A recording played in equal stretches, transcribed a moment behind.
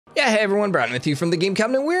Yeah, hey everyone, Brian with you from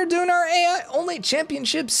TheGameCommon, and we're doing our AI-only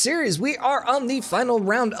championship series. We are on the final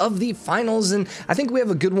round of the finals, and I think we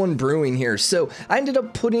have a good one brewing here. So I ended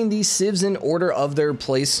up putting these civs in order of their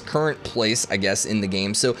current place, I guess, in the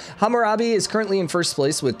game. So Hammurabi is currently in first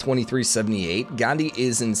place with 2378. Gandhi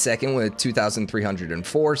is in second with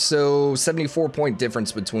 2,304, so 74-point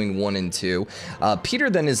difference between 1 and 2. Peter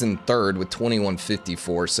then is in third with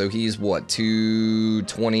 2154, so he's, what,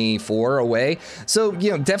 224 away? So,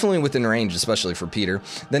 you know, definitely within range, especially for Peter.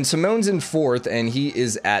 Then Simón's in fourth, and he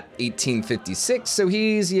is at 1856, so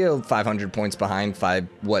he's, you know, 500 points behind.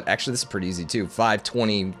 Actually, this is pretty easy too,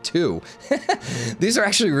 522. These are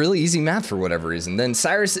actually really easy math for whatever reason. Then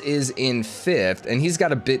Cyrus is in fifth, and he's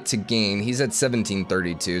got a bit to gain. He's at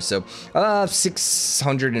 1732, so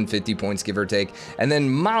 650 points, give or take. And then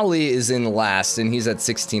Mali is in last, and he's at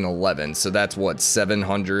 1611, so that's what,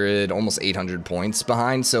 700, almost 800 points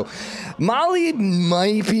behind. So Mali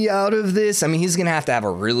might be out of this. I mean, he's gonna have to have a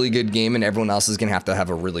really good game, and everyone else is gonna have to have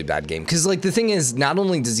a really bad game. Because, like, the thing is, not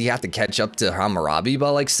only does he have to catch up to Hammurabi by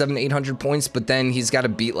like 700-800 points, but then he's got to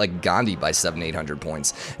beat like Gandhi by 700-800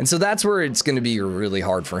 points. And so that's where it's gonna be really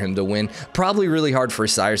hard for him to win. Probably really hard for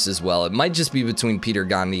Cyrus as well. It might just be between Peter,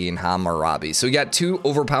 Gandhi, and Hammurabi. So we got two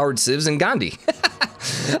overpowered civs and Gandhi.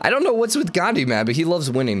 I don't know what's with Gandhi, man, but he loves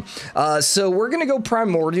winning. So we're gonna go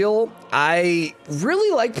primordial. I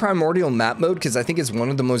really like primordial map mode because I think it's one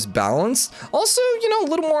of the most balanced. Also, you know, a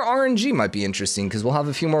little more RNG might be interesting because we'll have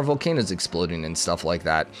a few more volcanoes exploding and stuff like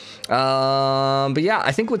that. But yeah,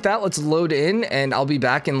 I think with that, let's load in, and I'll be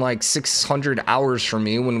back in like 600 hours from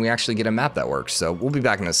me when we actually get a map that works. So we'll be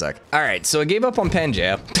back in a sec. All right, so I gave up on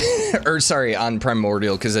Pangea, or sorry, on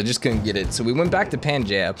primordial because I just couldn't get it. So we went back to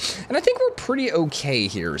Pangea, and I think we're pretty okay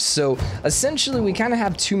here. So essentially we kind of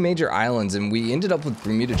have two major islands, and we ended up with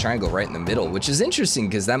Bermuda Triangle right in the middle, which is interesting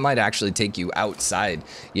because that might actually take you outside,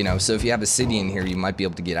 you know. So if you have a city in here, you might be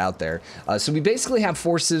able to get out there. So we basically have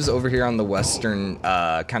 4 civs over here on the western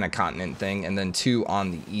kind of continent thing, and then 2 on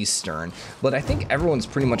the eastern. But I think everyone's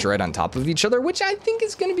pretty much right on top of each other, which I think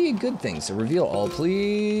is going to be a good thing. So reveal all,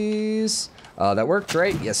 please. That worked,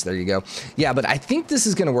 right? Yes, there you go. Yeah, but I think this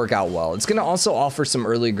is going to work out well. It's going to also offer some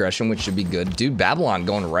early aggression, which should be good. Dude, Babylon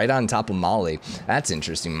going right on top of Mali. That's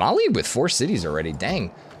interesting. Mali with 4 cities already.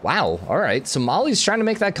 Dang. Wow. All right. So Mali's trying to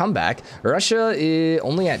make that comeback. Russia is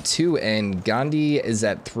only at 2, and Gandhi is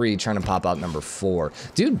at 3, trying to pop out number 4.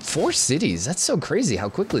 Dude, 4 cities. That's so crazy how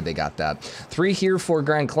quickly they got that. 3 here for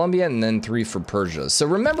Gran Colombia, and then 3 for Persia. So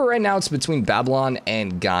remember, right now it's between Babylon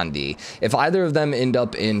and Gandhi. If either of them end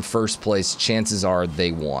up in first place, chances are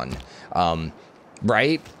they won.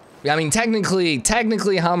 Right? I mean,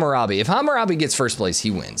 technically Hammurabi. If Hammurabi gets first place,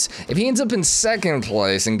 he wins. If he ends up in second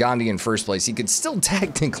place and Gandhi in first place, he could still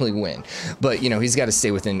technically win. But, you know, he's got to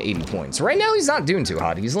stay within 80 points. Right now, he's not doing too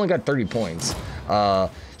hot. He's only got 30 points.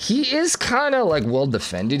 He is kind of, like, well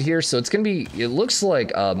defended here. So it's going to be, it looks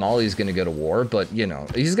like Mali's going to go to war. But, you know,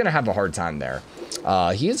 he's going to have a hard time there.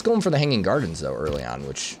 He is going for the Hanging Gardens, though, early on,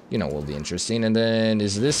 which, you know, will be interesting. And then,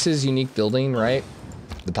 is this his unique building, right?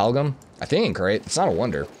 The Palgam? I think, right? It's not a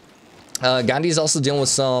wonder. Gandhi's also dealing with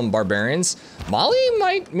some barbarians. Mali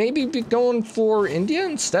might maybe be going for India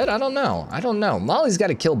instead. I don't know. Mali's got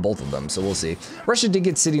to kill both of them, so we'll see. Russia did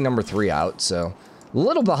get city number 3 out, so a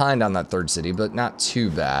little behind on that 3rd city, but not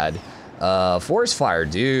too bad. Forest fire,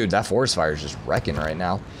 dude, that forest fire is just wrecking right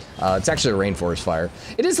now. It's actually a rainforest fire.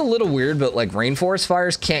 It is a little weird, but like rainforest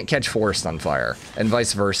fires can't catch forest on fire, and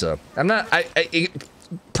vice versa. It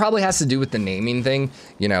probably has to do with the naming thing,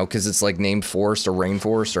 you know, because it's like named forest or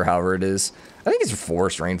rainforest or however it is. I think it's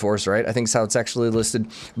forest, rainforest, right? I think it's how it's actually listed.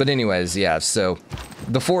 But anyways, yeah, so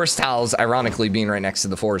the forest tiles, ironically being right next to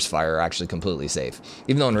the forest fire, are actually completely safe.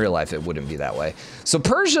 Even though in real life it wouldn't be that way. So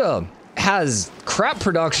Persia has crap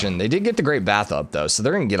production. They did get the Great Bath up, though, so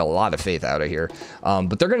they're going to get a lot of faith out of here.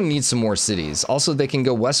 But they're going to need some more cities. Also, they can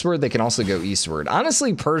go westward. They can also go eastward.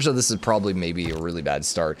 Honestly, Persia, this is probably maybe a really bad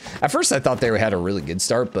start. At first, I thought they had a really good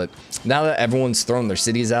start, but now that everyone's thrown their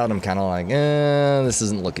cities out, I'm kind of like, this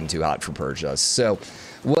isn't looking too hot for Persia. So,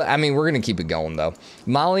 well, I mean, we're going to keep it going, though.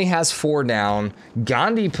 Mali has 4 down.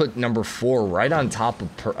 Gandhi put number 4 right on top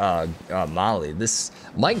of Mali. This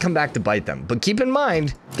might come back to bite them. But keep in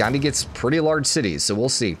mind, Gandhi gets pretty large cities, so we'll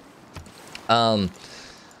see.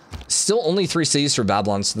 Still only 3 cities for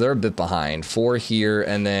Babylon, so they're a bit behind. 4 here,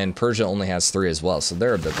 and then Persia only has 3 as well, so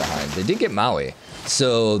they're a bit behind. They did get Maui,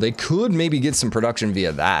 so they could maybe get some production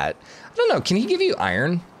via that. I don't know. Can he give you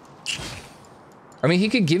iron? I mean, he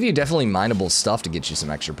could give you definitely mineable stuff to get you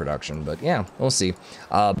some extra production, but yeah, we'll see.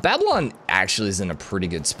 Babylon actually is in a pretty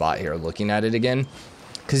good spot here, looking at it again,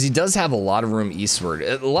 because he does have a lot of room eastward.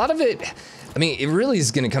 A lot of it, I mean, it really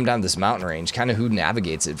is going to come down to this mountain range, kind of who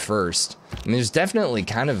navigates it first. I mean, there's definitely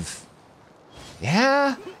kind of,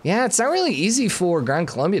 yeah, it's not really easy for Gran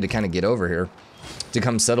Colombia to kind of get over here, to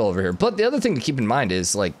come settle over here. But the other thing to keep in mind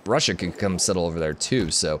is, like, Russia could come settle over there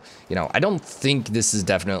too. So, you know, I don't think this is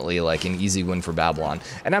definitely like an easy win for Babylon.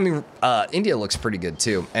 And I mean, India looks pretty good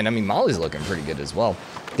too. And I mean, Mali's looking pretty good as well.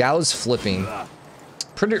 Gao's flipping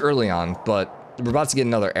pretty early on, but we're about to get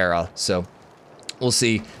another era. So we'll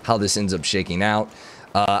see how this ends up shaking out.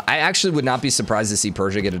 I actually would not be surprised to see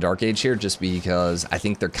Persia get a Dark Age here, just because I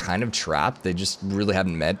think they're kind of trapped. They just really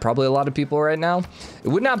haven't met probably a lot of people right now. It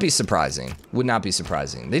would not be surprising. Would not be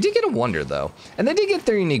surprising. They did get a Wonder, though. And they did get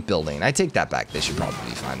their unique building. I take that back. They should probably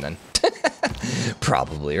be fine, then.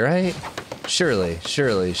 Probably, right? Surely.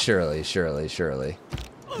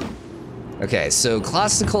 Okay, so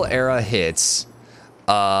classical era hits.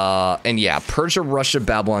 And yeah, Persia, Russia,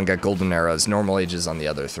 Babylon got golden eras, normal ages on the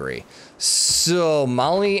other three. So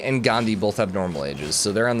Mali and Gandhi both have normal ages,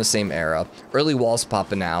 so they're on the same era. Early walls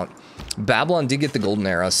popping out. Babylon did get the golden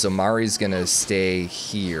era, so Mari's gonna stay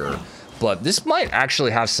here. But this might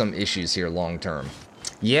actually have some issues here long term.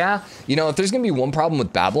 Yeah, you know, if there's gonna be one problem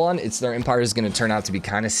with Babylon, it's their empire is gonna turn out to be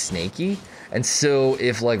kind of snaky. And so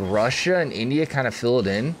if like Russia and India kind of fill it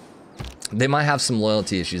in, they might have some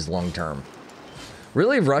loyalty issues long term.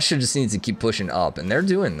 Really, Russia just needs to keep pushing up, and they're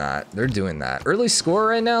doing that. They're doing that. Early score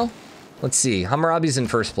right now? Let's see. Hammurabi's in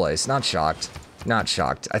first place. Not shocked. Not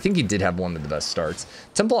shocked. I think he did have one of the best starts.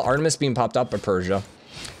 Temple of Artemis being popped up by Persia.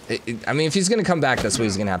 I mean, if he's going to come back, that's what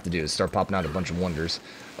he's going to have to do, is start popping out a bunch of wonders.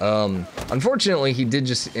 Unfortunately, he did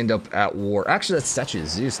just end up at war. Actually, that's statue of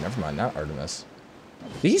Zeus. Never mind, not Artemis.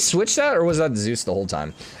 Did he switch that, or was that Zeus the whole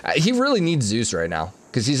time? He really needs Zeus right now,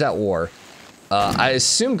 because he's at war. I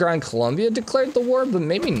assume Gran Colombia declared the war, but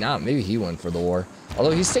maybe not. Maybe he went for the war.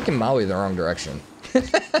 Although he's taking Maui the wrong direction.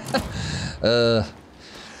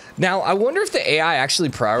 Now, I wonder if the AI actually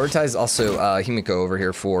prioritized also Himiko over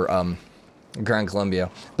here for Gran Colombia.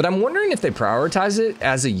 But I'm wondering if they prioritize it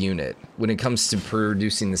as a unit when it comes to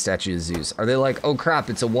producing the statue of Zeus. Are they like, oh crap,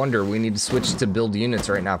 it's a wonder. We need to switch to build units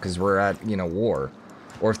right now because we're at, you know, war.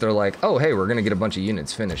 Or if they're like, oh, hey, we're going to get a bunch of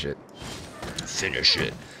units. Finish it. Finish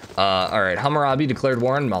it. All right, Hammurabi declared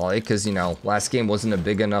war on Mali because, you know, last game wasn't a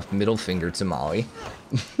big enough middle finger to Mali.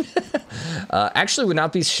 Actually, would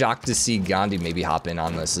not be shocked to see Gandhi maybe hop in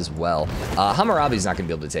on this as well. Hammurabi's not going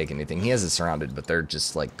to be able to take anything. He has it surrounded, but they're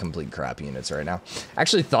just, like, complete crap units right now.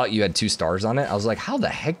 Actually thought you had 2 stars on it. I was like, how the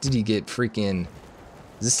heck did he get freaking...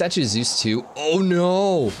 Is this statue of Zeus 2? Oh,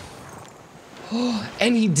 no!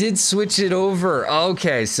 And he did switch it over.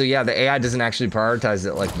 Okay, so yeah, the AI doesn't actually prioritize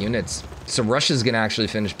it like units. So Russia's gonna actually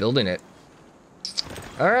finish building it.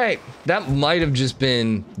 All right, that might have just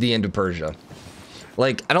been the end of Persia.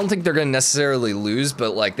 Like, I don't think they're gonna necessarily lose,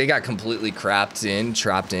 but like they got completely trapped in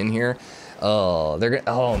here. Oh, they're gonna,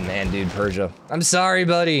 oh man, dude, Persia. I'm sorry,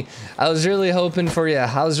 buddy. I was really hoping for you.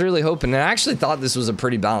 I was really hoping, and I actually thought this was a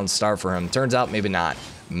pretty balanced start for him. Turns out maybe not.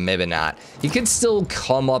 Maybe not. He could still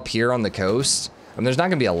come up here on the coast. I mean, there's not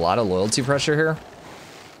gonna be a lot of loyalty pressure here.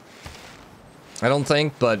 I don't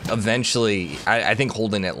think, but eventually, I think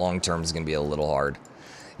holding it long term is gonna be a little hard.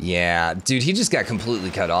 Yeah, dude, he just got completely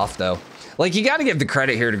cut off though. Like, you gotta give the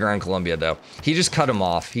credit here to Gran Colombia though. He just cut him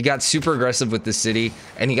off. He got super aggressive with the city,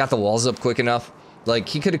 and he got the walls up quick enough. Like,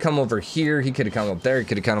 he could have come over here, he could have come up there, he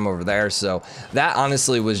could have come over there. So that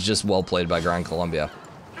honestly was just well played by Gran Colombia.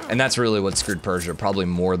 And that's really what screwed Persia, probably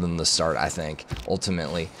more than the start, I think,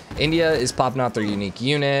 ultimately. India is popping out their unique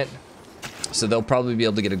unit, so they'll probably be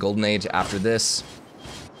able to get a golden age after this.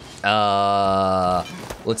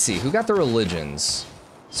 Let's see, who got the religions?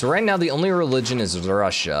 So right now, the only religion is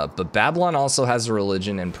Russia, but Babylon also has a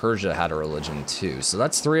religion, and Persia had a religion too. So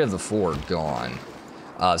that's 3 of the 4 gone.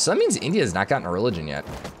 So that means India has not gotten a religion yet.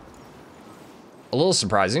 A little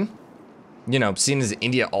surprising. You know, seeing as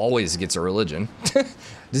India always gets a religion.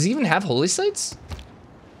 Does he even have holy sites?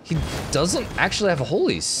 He doesn't actually have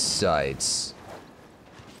holy sites.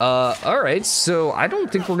 Alright, so I don't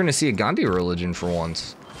think we're gonna see a Gandhi religion for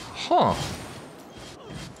once. Huh.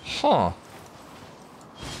 Huh.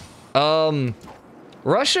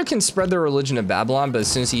 Russia can spread their religion to Babylon, but as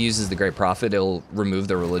soon as he uses the Great Prophet, it'll remove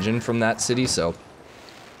the religion from that city, so...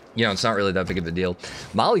 You know, it's not really that big of a deal.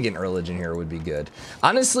 Mali getting a religion here would be good.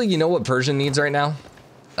 Honestly, you know what Persia needs right now?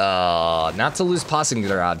 Not to lose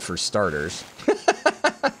Passingrad for starters.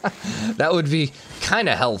 That would be kind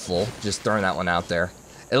of helpful, just throwing that one out there.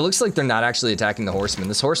 It looks like they're not actually attacking the horseman.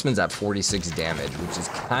 This horseman's at 46 damage, which is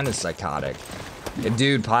kind of psychotic. And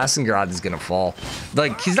dude, Passingrad is going to fall.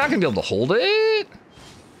 Like, he's not going to be able to hold it?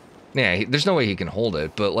 Yeah, there's no way he can hold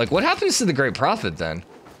it. But, like, what happens to the Great Prophet then?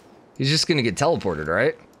 He's just gonna get teleported,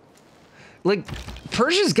 right? Like,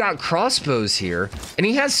 Persia's got crossbows here, and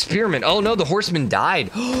he has spearmen. Oh no, the horseman died.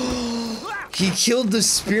 He killed the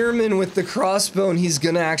spearman with the crossbow, and he's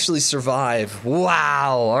gonna actually survive.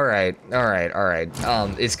 Wow, all right.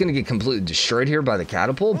 It's gonna get completely destroyed here by the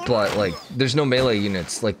catapult, but like, there's no melee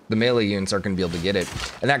units. Like, the melee units aren't gonna be able to get it.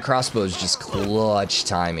 And that crossbow is just clutch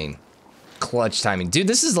timing. Clutch timing. Dude,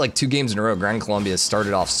 this is like 2 games in a row. Gran Colombia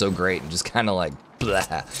started off so great and just kind of like,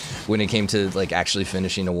 blah, when it came to like actually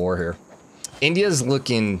finishing a war here. India's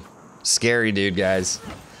looking scary, dude, guys.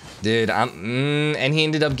 Dude, and he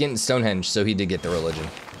ended up getting Stonehenge, so he did get the religion.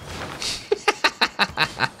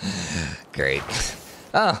 Great.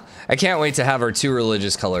 Oh, I can't wait to have our 2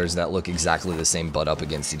 religious colors that look exactly the same butt up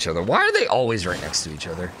against each other. Why are they always right next to each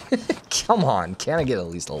other? Come on, can't I get at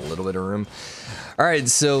least a little bit of room? All right,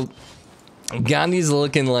 so Gandhi's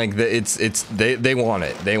looking like they want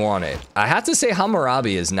it. They want it. I have to say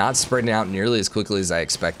Hammurabi is not spreading out nearly as quickly as I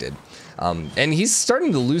expected. And he's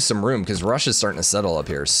starting to lose some room because Russia's starting to settle up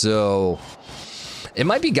here. So it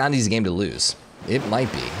might be Gandhi's game to lose. It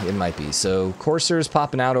might be. It might be. So coursers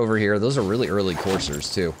popping out over here. Those are really early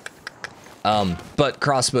coursers too. But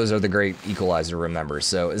crossbows are the great equalizer, remember.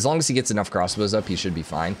 So as long as he gets enough crossbows up, he should be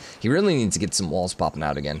fine. He really needs to get some walls popping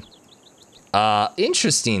out again.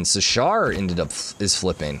 Interesting. So Shar ended up is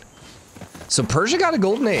flipping. So Persia got a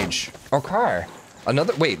golden age. Okay.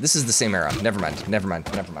 Another, wait, this is the same era. Never mind. Never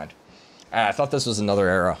mind. Never mind. I thought this was another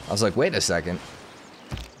era. I was like, wait a second.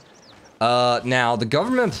 Now, the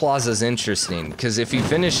government plaza is interesting, because if he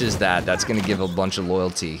finishes that, that's going to give a bunch of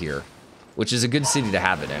loyalty here, which is a good city to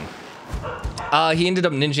have it in. He ended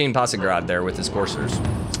up ninjaing Pasigrad there with his coursers.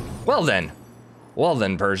 Well then. Well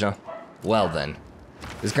then, Persia. Well then.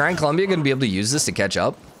 Is Gran Colombia going to be able to use this to catch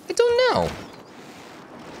up? I don't know.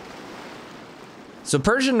 So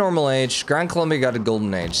Persian normal age, Gran Colombia got a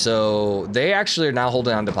golden age, so they actually are now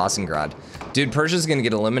holding on to Pasigrad. Dude, Persia's gonna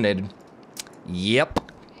get eliminated. Yep.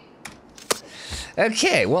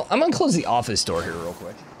 Okay, well, I'm gonna close the office door here real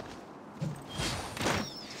quick.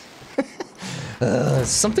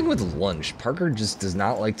 Something with lunch. Parker just does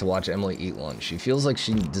not like to watch Emily eat lunch. She feels like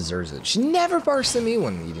she deserves it. She never barks at me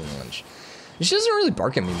when eating lunch. And she doesn't really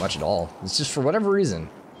bark at me much at all. It's just for whatever reason.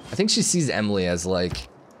 I think she sees Emily as like,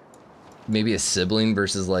 maybe a sibling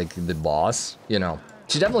versus like the boss, you know.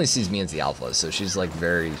 She definitely sees me as the alpha, so she's like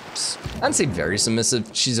very, I'd say very submissive.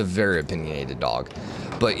 She's a very opinionated dog,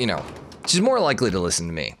 but you know, she's more likely to listen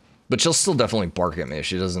to me, but she'll still definitely bark at me if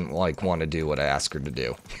she doesn't like want to do what I ask her to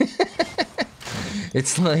do.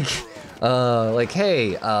 It's like,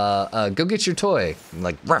 hey, go get your toy. I'm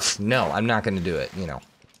like, ruff, no, I'm not gonna do it, you know.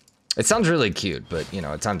 It sounds really cute, but you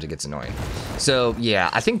know, at times it gets annoying. So yeah,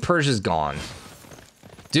 I think Persia's gone.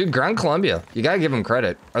 Dude, Gran Colombia, you gotta give him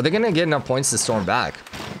credit. Are they gonna get enough points to storm back?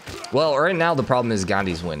 Well, right now the problem is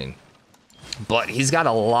Gandhi's winning. But he's got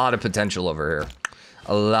a lot of potential over here.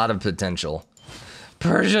 A lot of potential.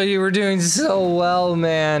 Persia, you were doing so well,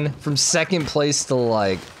 man. From second place to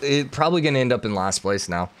like, it probably gonna end up in last place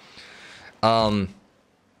now.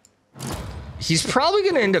 He's probably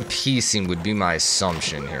gonna end up piecing would be my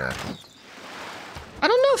assumption here. I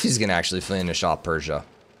don't know if he's gonna actually finish off Persia.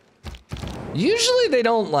 Usually they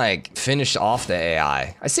don't like finish off the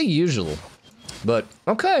AI. I say usual, but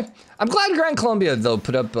okay. I'm glad Gran Colombia though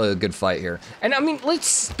put up a good fight here. And I mean,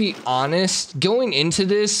 let's be honest, going into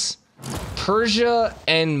this, Persia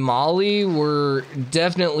and Mali were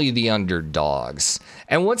definitely the underdogs.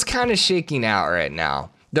 And what's kind of shaking out right now,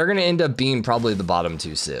 they're gonna end up being probably the bottom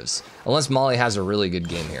 2 civs. Unless Mali has a really good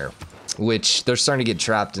game here, which they're starting to get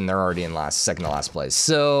trapped and they're already in second to last place.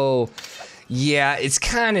 So yeah, it's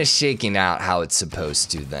kind of shaking out how it's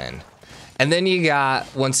supposed to then. And then you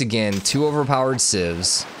got, once again, 2 overpowered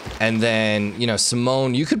civs. And then, you know,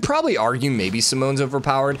 Simón, you could probably argue maybe Simón's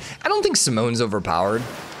overpowered. I don't think Simón's overpowered.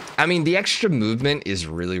 I mean, the extra movement is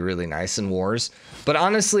really, really nice in wars. But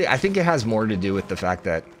honestly, I think it has more to do with the fact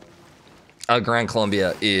that Gran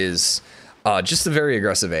Colombia is just a very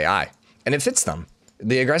aggressive AI. And it fits them.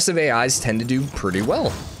 The aggressive AIs tend to do pretty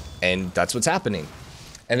well. And that's what's happening.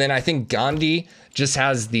 And then I think Gandhi just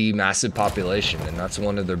has the massive population, and that's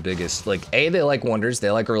one of their biggest, like, A, they like wonders, they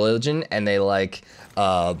like religion, and they like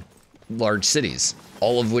large cities,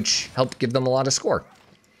 all of which help give them a lot of score.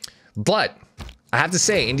 But I have to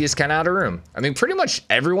say, India's kind of out of room. I mean, pretty much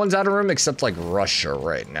everyone's out of room except like Russia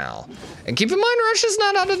right now. And keep in mind, Russia's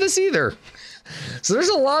not out of this either. So there's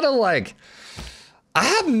a lot of like, I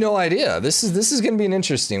have no idea. This is going to be an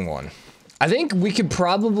interesting one. I think we could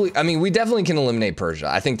probably, I mean, we definitely can eliminate Persia.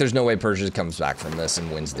 I think there's no way Persia comes back from this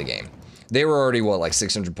and wins the game. They were already, what, like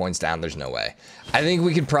 600 points down? There's no way. I think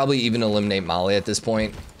we could probably even eliminate Mali at this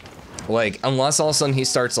point. Like, unless all of a sudden he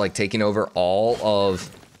starts, like, taking over all of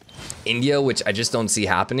India, which I just don't see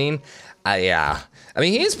happening. Yeah. I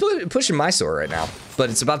mean, he is pushing Mysore right now, but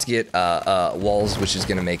it's about to get walls, which is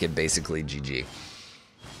going to make it basically GG.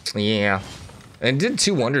 Yeah. And did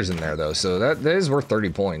 2 wonders in there, though, so that is worth 30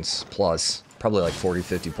 points plus. Probably like 40,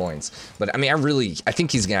 50 points. But, I mean, I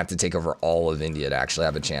think he's going to have to take over all of India to actually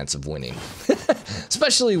have a chance of winning.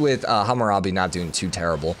 Especially with Hammurabi not doing too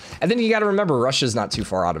terrible. And then you got to remember, Russia's not too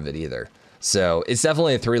far out of it either. So, it's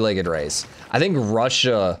definitely a 3-legged race. I think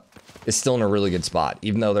Russia is still in a really good spot,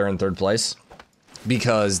 even though they're in 3rd place.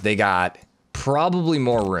 Because they got probably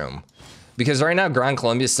more room. Because right now, Gran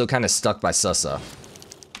Colombia is still kind of stuck by Susa.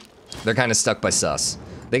 They're kind of stuck by Sus.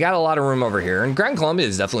 They got a lot of room over here, and Gran Colombia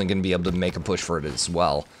is definitely going to be able to make a push for it as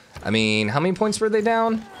well. I mean, how many points were they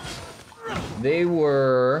down? They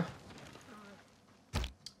were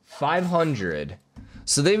 500.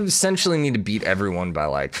 So they essentially need to beat everyone by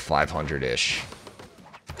like 500-ish.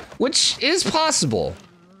 Which is possible.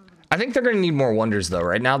 I think they're going to need more wonders, though.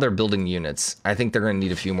 Right now, they're building units. I think they're going to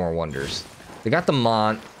need a few more wonders. They got the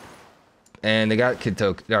Mont, and they got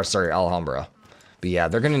Alhambra. But yeah,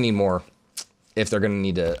 they're going to need more. If they're gonna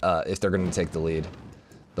need to, if they're gonna take the lead.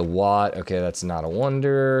 The Watt, okay, that's not a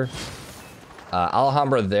wonder.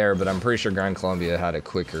 Alhambra there, but I'm pretty sure Gran Colombia had a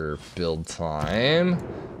quicker build time.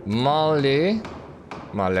 Mali.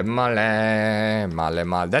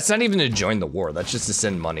 That's not even to join the war, that's just to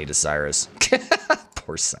send money to Cyrus.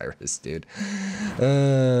 Poor Cyrus, dude.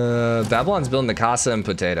 Babylon's building the Casa and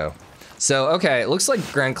Potato. So, okay, it looks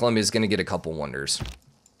like Gran Colombia is gonna get a couple wonders.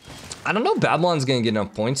 I don't know if Babylon's gonna get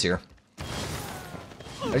enough points here.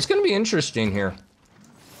 It's gonna be interesting here.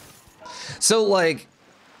 So, like,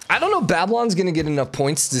 I don't know if Babylon's gonna get enough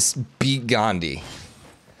points to beat Gandhi.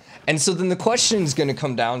 And so then the question is gonna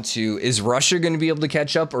come down to, is Russia gonna be able to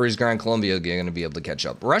catch up, or is Gran Colombia gonna be able to catch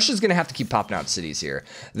up? Russia's gonna have to keep popping out cities here.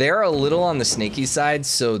 They're a little on the snaky side,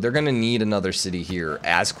 so they're gonna need another city here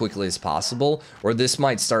as quickly as possible, or this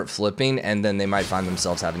might start flipping, and then they might find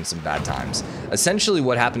themselves having some bad times. Essentially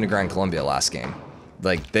what happened to Gran Colombia last game.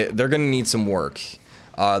 Like, they're gonna need some work.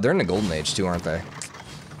 They're in the golden age too, aren't they?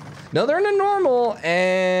 No, they're in a normal,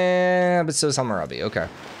 and but so is Hammurabi. Okay,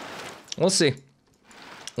 we'll see.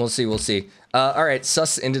 We'll see. All right,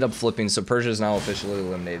 Sus ended up flipping, so Persia is now officially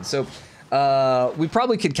eliminated. So we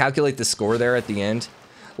probably could calculate the score there at the end.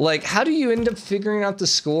 Like, how do you end up figuring out the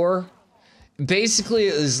score? Basically,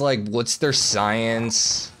 it is like, what's their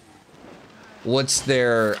science? What's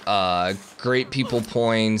their great people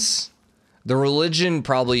points? The religion,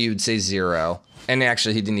 probably you'd say 0. And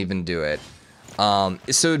actually, he didn't even do it.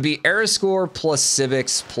 So it'd be era score plus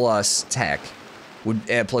civics plus tech,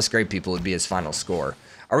 plus great people would be his final score.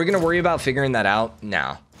 Are we gonna worry about figuring that out?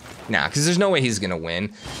 No, because there's no way he's gonna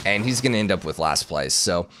win, and he's gonna end up with last place.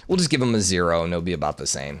 So we'll just give him a 0, and it'll be about the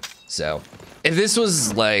same. So if this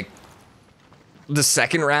was like the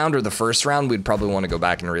 2nd round or the 1st round, we'd probably want to go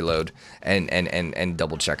back and reload and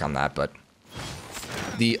double check on that. But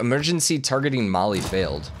the emergency targeting Mali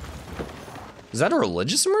failed. Is that a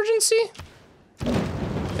religious emergency?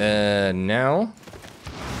 No.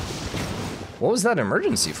 What was that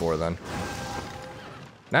emergency for, then?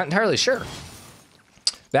 Not entirely sure.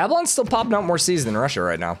 Babylon's still popping out more cities than Russia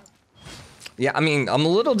right now. Yeah, I mean, I'm a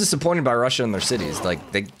little disappointed by Russia and their cities. Like,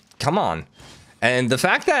 come on. And the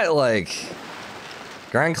fact that, like,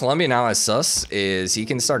 Gran Colombia now has Sus is he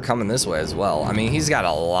can start coming this way as well. I mean, he's got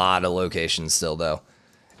a lot of locations still, though.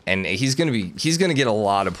 And he's gonna get a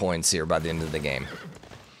lot of points here by the end of the game.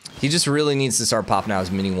 He just really needs to start popping out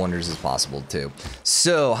as many wonders as possible too.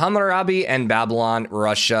 So Hammurabi and Babylon,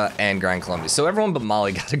 Russia, and Gran Colombia. So everyone but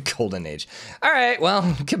Mali got a golden age. All right,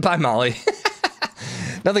 well, goodbye, Mali.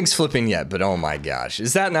 Nothing's flipping yet, but oh my gosh,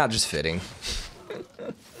 is that not just fitting?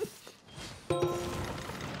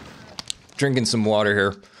 Drinking some water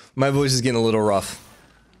here. My voice is getting a little rough.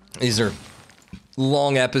 These are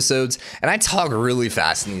long episodes, and I talk really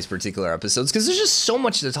fast in these particular episodes because there's just so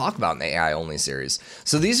much to talk about in the AI only series.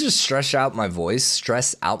 So these just stress out my voice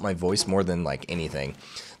more than like anything.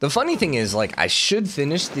 The funny thing is, like, I should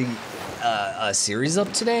finish the series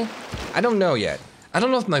up today. I don't know yet. I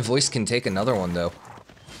don't know if my voice can take another one though.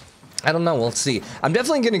 I don't know, we'll see. I'm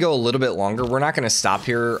definitely gonna go a little bit longer. We're not gonna stop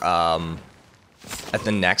here at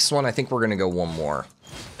the next one. I think we're gonna go one more,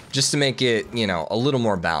 just to make it, you know, a little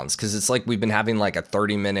more balanced, because it's like we've been having like a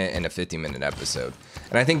 30-minute and a 50-minute episode,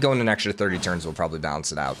 and I think going an extra 30 turns will probably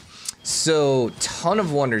balance it out. So, ton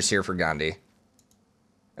of wonders here for Gandhi,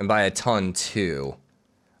 and by a ton too.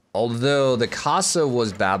 Although the Casa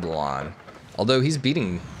was Babylon, although he's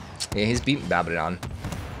beating Babylon.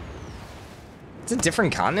 It's a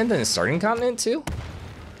different continent than the starting continent too.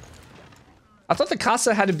 I thought the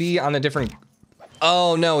Casa had to be on a different...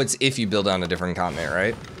 Oh, no, it's if you build on a different continent,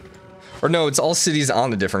 right? Or no, it's all cities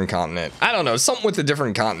on a different continent. I don't know, something with a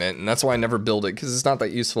different continent, and that's why I never build it, because it's not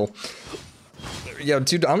that useful. Yeah,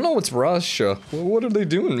 dude, I don't know what's Russia. What are they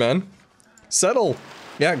doing, man? Settle.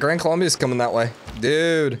 Yeah, Gran Colombia's coming that way.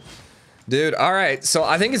 Dude, all right, so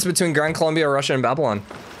I think it's between Gran Colombia, Russia, and Babylon.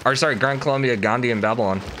 Or sorry, Gran Colombia, Gandhi, and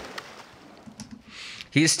Babylon.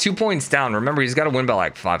 He's 2 points down. Remember, he's got to win by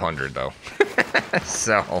like 500, though.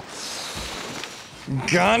 So...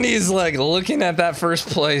 Gandhi's like looking at that first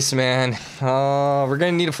place, man. We're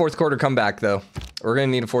gonna need a fourth quarter comeback, though. We're gonna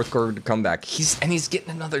need a fourth quarter comeback. He's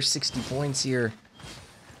getting another 60 points here.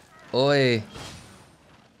 Oi.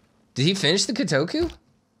 Did he finish the Kotoku?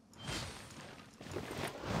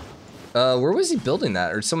 Where was he building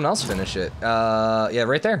that? Or did someone else finish it? Yeah,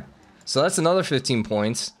 right there. So that's another 15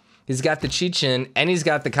 points. He's got the Chichen and he's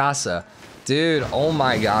got the Casa. Dude, oh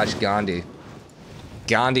my gosh, Gandhi.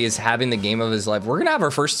 Gandhi is having the game of his life. We're gonna have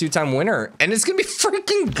our first two-time winner, and it's gonna be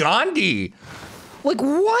freaking Gandhi. Like,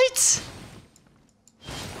 what?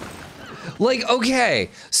 Like, okay,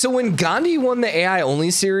 so when Gandhi won the AI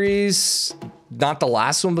only series, not the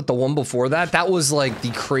last one, but the one before that, that was like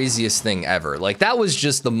the craziest thing ever. Like, that was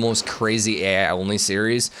just the most crazy AI only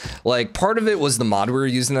series. Like, part of it was the mod we were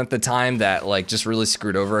using at the time that like just really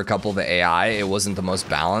screwed over a couple of the AI. It wasn't the most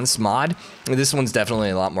balanced mod. This one's definitely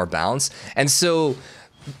a lot more balanced. And so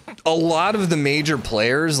a lot of the major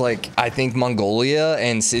players, like I think Mongolia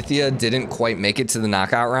and Scythia, didn't quite make it to the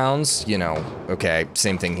knockout rounds. You know, okay,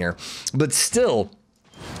 same thing here. But still,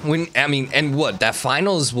 that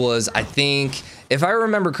finals was, I think, if I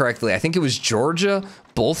remember correctly, I think it was Georgia,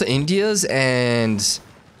 both Indias, and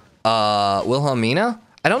Wilhelmina.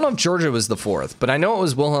 I don't know if Georgia was the fourth, but I know it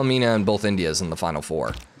was Wilhelmina and both Indias in the final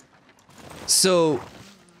four. So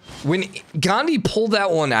when Gandhi pulled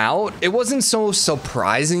that one out, it wasn't so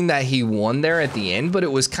surprising that he won there at the end, but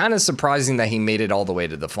it was kind of surprising that he made it all the way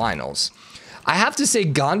to the finals. I have to say,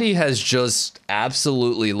 Gandhi has just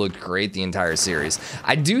absolutely looked great the entire series.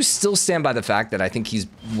 I do still stand by the fact that I think he's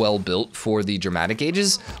well built for the dramatic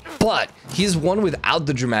ages, but he's won without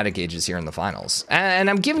the dramatic ages here in the finals. And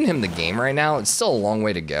I'm giving him the game right now. It's still a long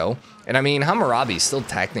way to go. And I mean, Hammurabi still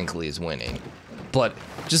technically is winning, but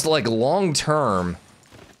just like long term,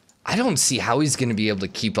 I don't see how he's going to be able to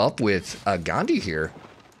keep up with Gandhi here.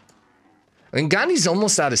 I mean, Gandhi's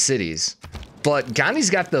almost out of cities, but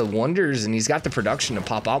Gandhi's got the wonders and he's got the production to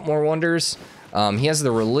pop out more wonders. He has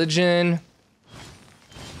the religion.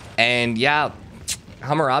 And yeah,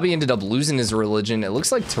 Hammurabi ended up losing his religion, it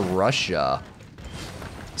looks like, to Russia.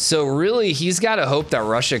 So really, he's got to hope that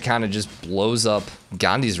Russia kind of just blows up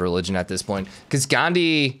Gandhi's religion at this point. Because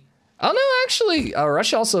Gandhi... Oh, no, actually,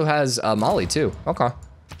 Russia also has Mali, too. Okay.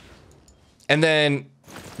 And then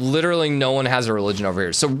literally no one has a religion over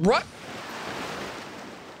here. So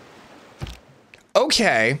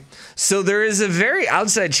okay, so there is a very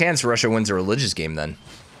outside chance Russia wins a religious game then.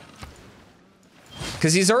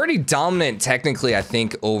 Because he's already dominant technically, I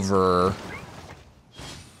think, over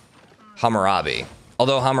Hammurabi.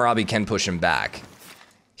 Although Hammurabi can push him back.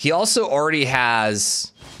 He also already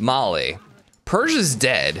has Mali. Persia's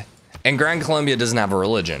dead, and Gran Colombia doesn't have a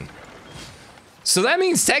religion. So that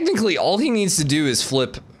means technically all he needs to do is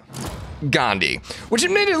flip Gandhi, which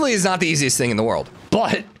admittedly is not the easiest thing in the world,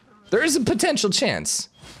 but there is a potential chance.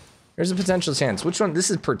 There's a potential chance. Which one? This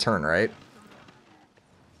is per turn, right?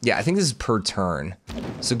 Yeah, I think this is per turn.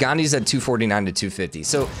 So Gandhi's at 249 to 250.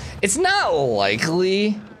 So it's not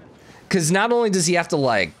likely, because not only does he have to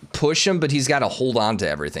like push him, but he's got to hold on to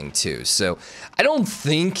everything too. So I don't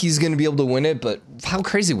think he's going to be able to win it, but how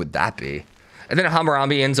crazy would that be? And then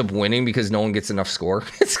Hammurabi ends up winning because no one gets enough score.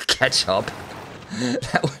 It's catch up.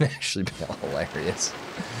 That would actually be hilarious.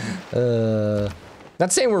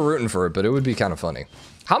 Not saying we're rooting for it, but it would be kind of funny.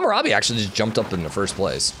 Hammurabi actually just jumped up in the first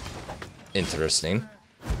place. Interesting.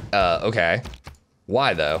 Okay.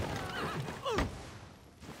 Why though?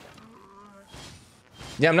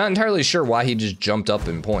 Yeah, I'm not entirely sure why he just jumped up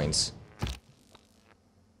in points.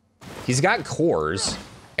 He's got cores.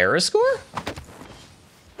 Era score?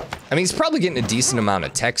 I mean, he's probably getting a decent amount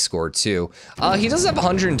of tech score, too. He does have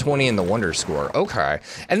 120 in the wonder score. Okay.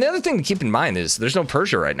 And the other thing to keep in mind is there's no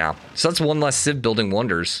Persia right now. So that's one less civ building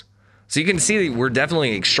wonders. So you can see we're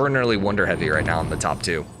definitely extraordinarily wonder heavy right now in the top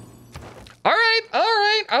two. All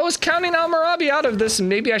right. I was counting Hammurabi out of this, and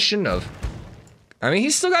maybe I shouldn't have. I mean,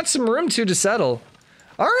 he's still got some room, too, to settle.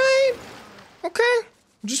 All right. Okay.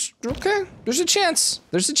 Okay. There's a chance.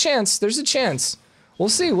 There's a chance. We'll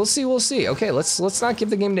see. Okay, let's not give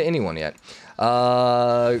the game to anyone yet.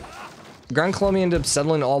 Gran Colombia ended up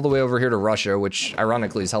settling all the way over here to Russia, which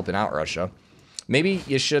ironically is helping out Russia. Maybe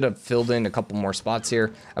you should have filled in a couple more spots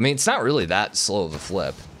here. I mean, it's not really that slow of a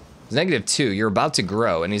flip. It's -2. You're about to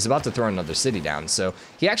grow, and he's about to throw another city down, so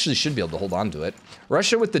he actually should be able to hold on to it.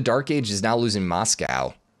 Russia with the Dark Age is now losing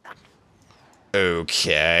Moscow.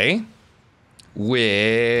 Okay.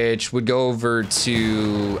 Which would go over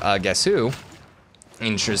to, guess who?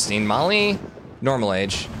 Interesting. Mali, normal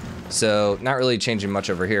age. So, not really changing much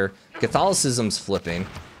over here. Catholicism's flipping.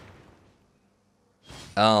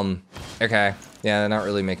 Okay. Yeah, not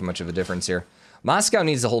really making much of a difference here. Moscow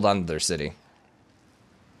needs to hold on to their city.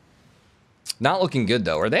 Not looking good,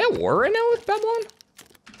 though. Are they at war right now with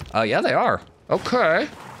Babylon? Yeah, they are. Okay.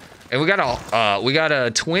 And we got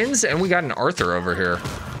a twins, and we got an Arthur over here.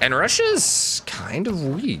 And Russia's kind of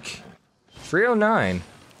weak. 309.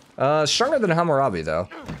 Stronger than Hammurabi, though.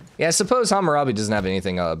 Yeah, I suppose Hammurabi doesn't have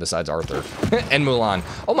anything besides Arthur. And Mulan.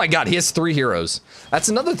 Oh my god, he has 3 heroes. That's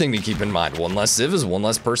another thing to keep in mind. One less civ is one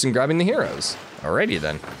less person grabbing the heroes. Alrighty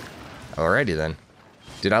then. Alrighty then.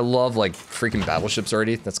 Dude, I love, like, freaking battleships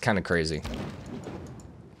already. That's kind of crazy.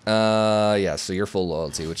 Yeah, so you're full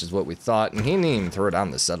loyalty, which is what we thought. And he didn't even throw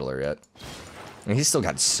down the settler yet. And he's still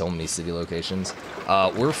got so many city locations.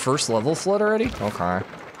 We're first level flood already? Okay.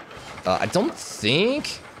 I don't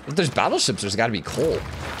think... If there's battleships, there's got to be coal.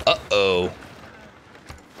 Uh-oh.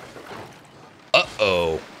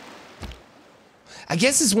 Uh-oh. I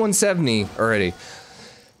guess it's 170 already.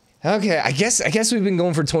 Okay, I guess we've been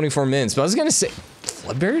going for 24 minutes, but I was gonna say,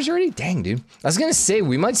 flood barriers already? Dang, dude. I was gonna say,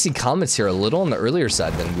 we might see comets here a little on the earlier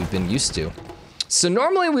side than we've been used to. So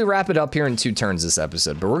normally we wrap it up here in 2 turns this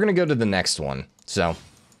episode, but we're gonna go to the next one. So,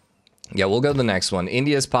 yeah, we'll go to the next one.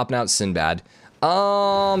 India's popping out Sinbad.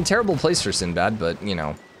 Terrible place for Sinbad, but, you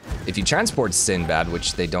know, if you transport Sinbad,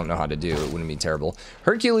 which they don't know how to do, it wouldn't be terrible.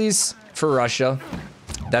 Hercules for Russia.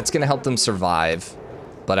 That's gonna help them survive,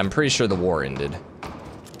 but I'm pretty sure the war ended.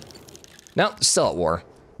 No, still at war,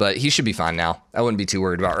 but he should be fine now. I wouldn't be too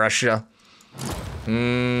worried about Russia.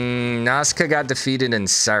 Nazca got defeated and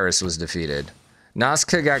Cyrus was defeated.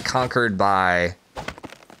 Nazca got conquered by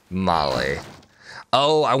Mali.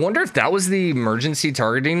 Oh, I wonder if that was the emergency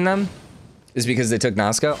targeting them? Is because they took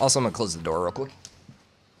Nazca? Also, I'm gonna close the door real quick.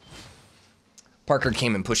 Parker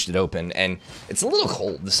came and pushed it open, and it's a little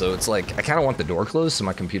cold, so it's like, I kind of want the door closed so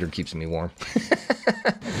my computer keeps me warm.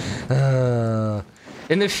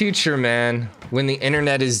 In the future, man, when the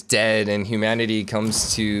internet is dead and humanity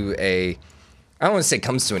comes to a, I don't want to say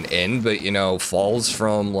comes to an end, but, you know, falls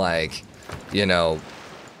from, like, you know,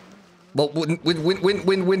 well,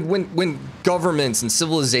 when governments and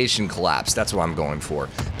civilization collapse, that's what I'm going for.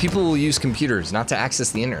 People will use computers not to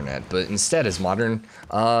access the internet, but instead as modern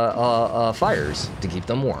fires to keep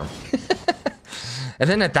them warm. And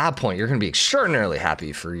then at that point, you're going to be extraordinarily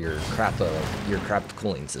happy for your crap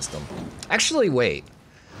cooling system. Actually, wait.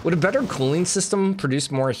 Would a better cooling system produce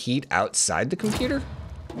more heat outside the computer?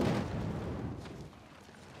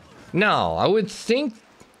 No, I would think...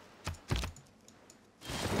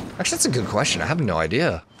 Actually, that's a good question. I have no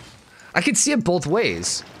idea. I could see it both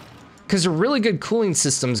ways. Because a really good cooling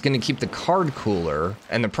system is going to keep the card cooler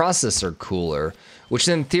and the processor cooler, which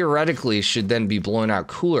then theoretically should then be blowing out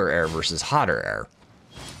cooler air versus hotter air.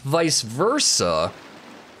 Vice versa,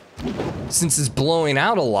 since it's blowing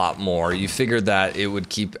out a lot more, you figured that it would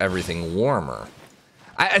keep everything warmer.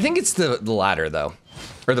 I think it's the latter, though.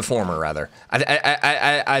 Or the former, rather.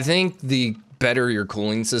 I think the better your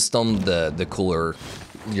cooling system, the cooler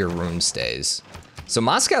your room stays. So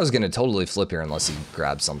Moscow's going to totally flip here unless he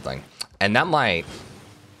grabs something. And that might...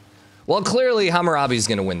 Well, clearly Hammurabi's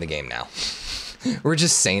going to win the game now. We're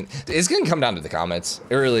just saying... It's going to come down to the comments.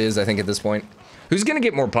 It really is, I think, at this point. Who's going to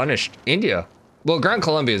get more punished? India. Well, Gran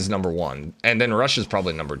Colombia is #1, and then Russia's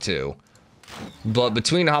probably #2. But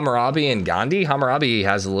between Hammurabi and Gandhi, Hammurabi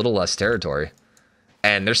has a little less territory.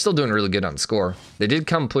 And they're still doing really good on score. They did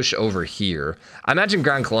come push over here. I imagine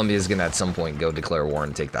Gran Colombia is going to at some point go declare war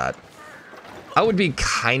and take that. I would be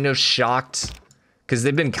kind of shocked, because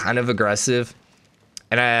they've been kind of aggressive.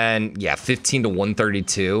 And then, yeah, 15 to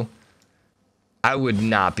 132. I would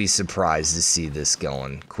not be surprised to see this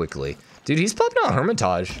going quickly. Dude, he's popping out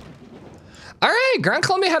Hermitage. All right, Gran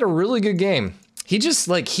Colombia had a really good game. He just,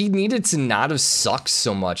 like, he needed to not have sucked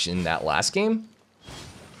so much in that last game.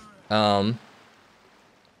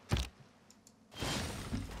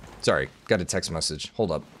 Sorry, got a text message.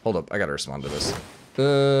 Hold up, I gotta respond to this.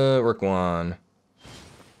 Work 1.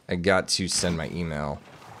 I got to send my email.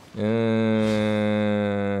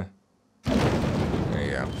 There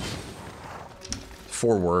you go.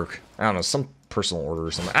 For work. I don't know, some personal order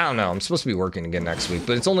or something. I don't know, I'm supposed to be working again next week,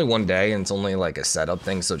 but it's only one day and it's only like a setup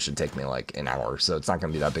thing, so it should take me like an hour, so it's not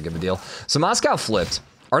gonna be that big of a deal. So Moscow flipped.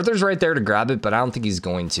 Arthur's right there to grab it, but I don't think he's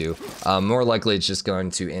going to. More likely, it's just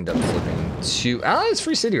going to end up flipping to... it's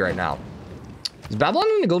free city right now. Is Babylon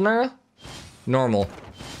in the golden era? Normal.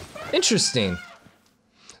 Interesting.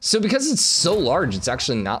 So because it's so large, it's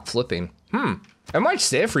actually not flipping. I might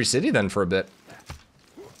stay at free city then for a bit.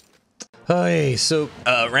 Hey, so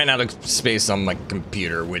ran out of space on my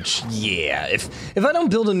computer, which, yeah, if I don't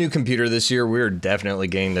build a new computer this year, we're definitely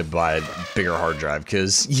going to buy a bigger hard drive,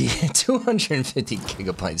 because, yeah, 250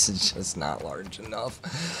 gigabytes is just not large enough.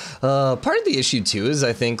 Part of the issue, too, is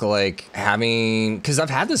I think, like, having, because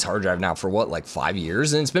I've had this hard drive now for, what, like 5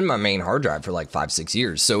 years, and it's been my main hard drive for, like, 5-6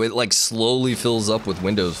 years, so it, like, slowly fills up with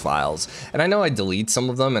Windows files, and I know I delete some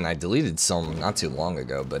of them, and I deleted some not too long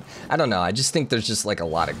ago, but I don't know, I just think there's just, like, a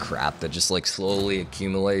lot of crap that just like slowly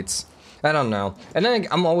accumulates. I don't know. And then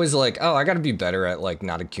I'm always like, oh, I gotta be better at like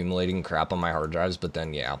not accumulating crap on my hard drives, but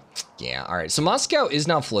then yeah. All right, so Moscow is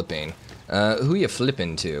now flipping. Who you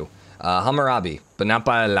flipping to? Hammurabi, but not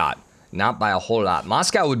by a lot. Not by a whole lot.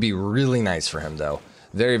 Moscow would be really nice for him though.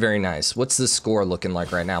 Very, very nice. What's the score looking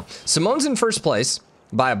like right now? Simón's in first place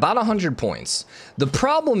by about 100 points. The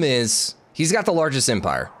problem is he's got the largest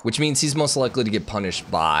empire, which means he's most likely to get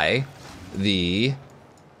punished by the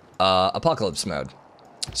apocalypse mode.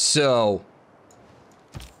 So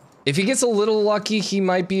if he gets a little lucky, he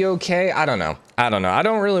might be okay. I don't know. I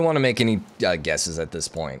don't really want to make any guesses at this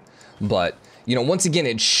point, but you know, once again,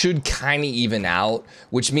 it should kind of even out,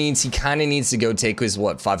 which means he kind of needs to go take his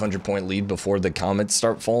 500 point lead before the comets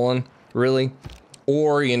start falling, really,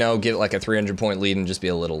 or you know, get like a 300 point lead and just be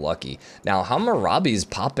a little lucky. Now Hammurabi's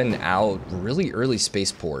popping out really early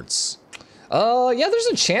spaceports. Yeah, there's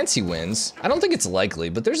a chance he wins. I don't think it's likely,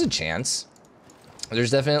 but there's a chance.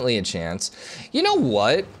 There's definitely a chance. You know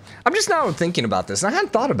what? I'm just now thinking about this, and I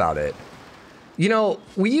hadn't thought about it. You know,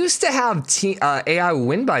 we used to have AI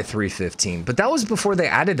win by 315, but that was before they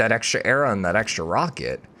added that extra era and that extra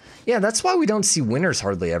rocket. Yeah, that's why we don't see winners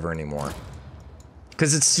hardly ever anymore.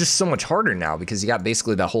 Because it's just so much harder now, because you got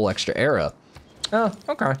basically that whole extra era. Oh,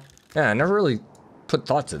 okay. Yeah, I never really put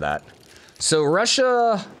thought to that. So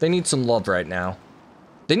Russia, they need some love right now.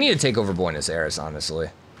 They need to take over Buenos Aires, honestly.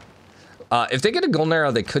 If they get a golden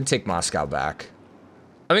era, they could take Moscow back.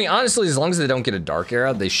 I mean, honestly, as long as they don't get a dark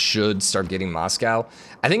era, they should start getting Moscow.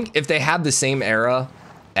 I think if they have the same era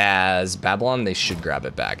as Babylon, they should grab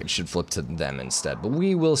it back. It should flip to them instead, but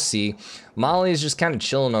we will see. Mali is just kind of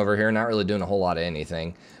chilling over here, not really doing a whole lot of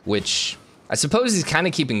anything, which I suppose he's kind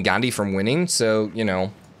of keeping Gandhi from winning, so, you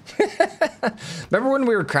know. Remember when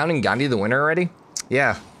we were crowning Gandhi the winner already?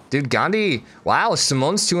 Yeah, dude, Gandhi, wow,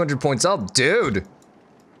 Simón's 200 points up, dude.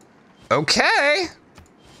 Okay.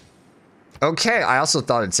 Okay, I also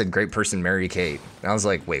thought it said great person Mary Kate. And I was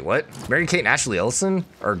like, wait, what? Mary Kate and Ashley Ellison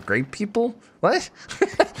are great people? What?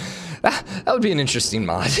 That would be an interesting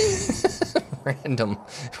mod.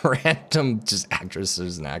 random just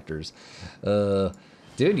actresses and actors. Dude,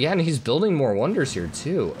 yeah, and he's building more wonders here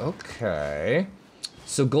too. Okay.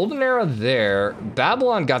 So golden era there.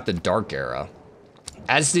 Babylon got the dark era,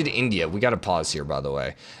 as did India. We got to pause here, by the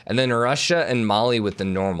way. And then Russia and Mali with the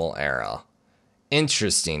normal era.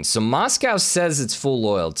 Interesting. So Moscow says it's full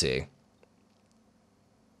loyalty.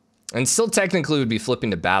 And still technically would be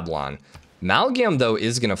flipping to Babylon. Malian, though,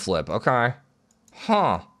 is going to flip. Okay.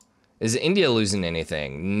 Huh. Is India losing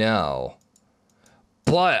anything? No.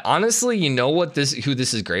 But honestly, you know what who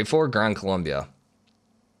this is great for? Gran Colombia.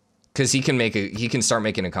 Because he can start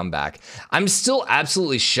making a comeback. I'm still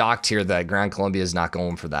absolutely shocked here that Gran Colombia is not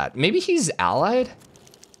going for that. Maybe he's allied?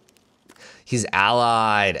 He's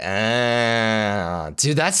allied.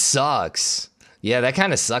 Dude, that sucks. Yeah, that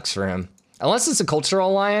kind of sucks for him. Unless it's a cultural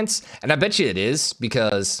alliance, and I bet you it is,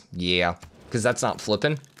 because, yeah, because that's not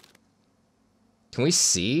flipping. Can we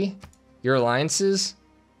see your alliances?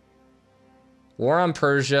 War on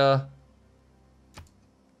Persia.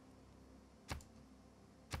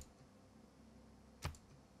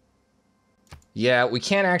 Yeah, we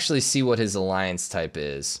can't actually see what his alliance type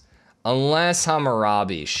is. Unless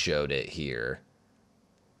Hammurabi showed it here.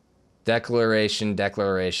 Declaration,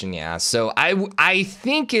 yeah. So I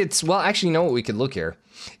think it's, well, actually, you know what? We could look here.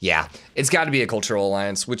 Yeah, it's got to be a cultural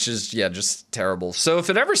alliance, which is, yeah, just terrible. So if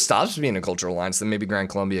it ever stops being a cultural alliance, then maybe Gran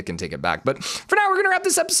Colombia can take it back. But for now, we're going to wrap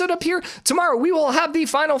this episode up here. Tomorrow, we will have the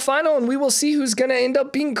final, and we will see who's going to end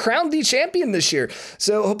up being crowned the champion this year.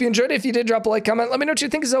 So hope you enjoyed it. If you did, drop a like, comment. Let me know what you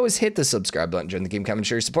think. As always, hit the subscribe button, join the game, comment,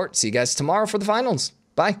 share your support. See you guys tomorrow for the finals.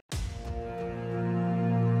 Bye.